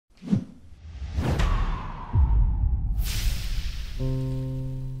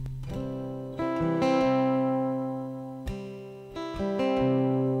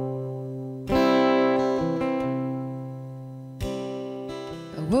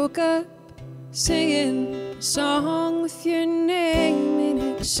woke up singing a song with your name in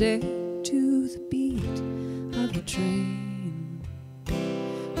it, set to the beat of the train,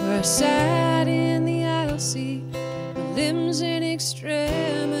 where I sat in the aisle seat, my limbs in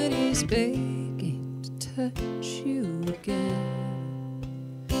extremities, begging to touch you again.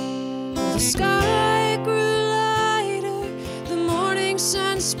 The sky grew lighter, the morning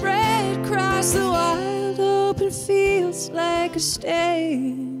sun spread across the wild open fields like a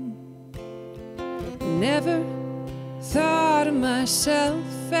stain. Never thought of myself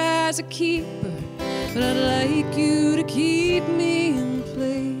as a keeper, but I'd like you to keep me in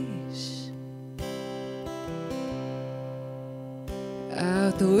place.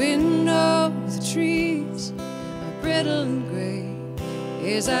 Out the window, the trees are brittle and gray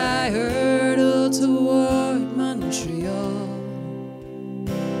as I hurtle toward Montreal.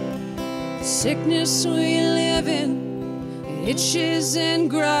 The sickness we live in, it itches and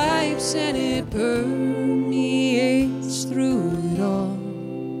gripes, and it permeates through it all.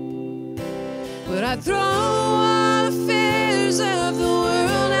 But I throw all the fears of the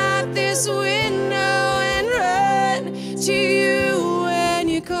world out this window and run to you when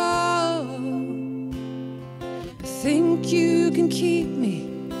you call. I think you can keep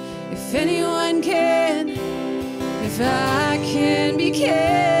me, if anyone can, if I can be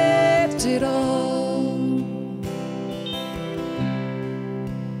kept at all.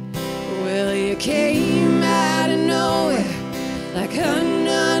 Well, you came out of nowhere like an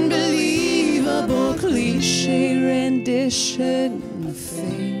unbelievable cliche rendition of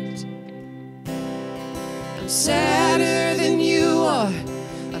fate. I'm sadder than you are,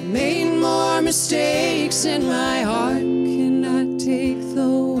 I've made more mistakes, and my heart cannot take the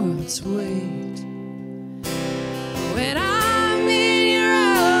world's weight. When I'm in your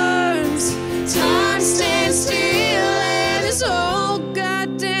arms, time stands still, and this whole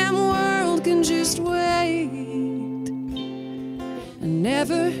goddamn world can just wait. I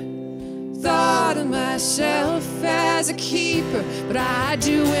never thought of myself as a keeper, but I'd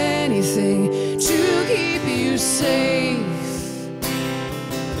do anything to keep you safe.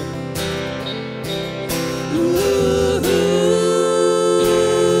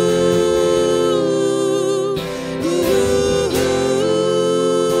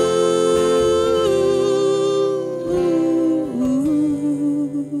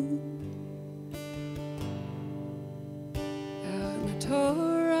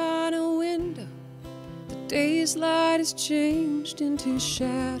 Day's light has changed into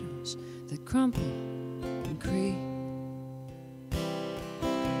shadows that crumple and creep.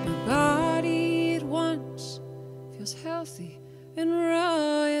 My body at once feels healthy and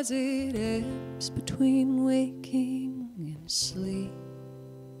raw as it ebbs between waking and sleep.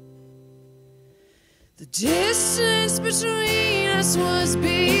 The distance between us was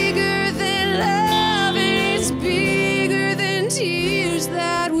bigger than love, and it's bigger than tears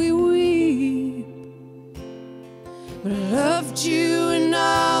that we weep. But I loved you in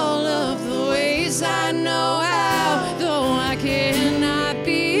all of the ways I know how, though I cannot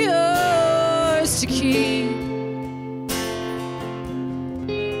be yours to keep.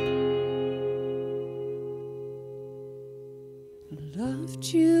 I loved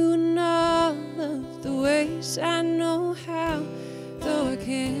you in all of the ways I know how, though I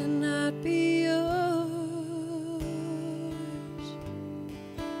cannot be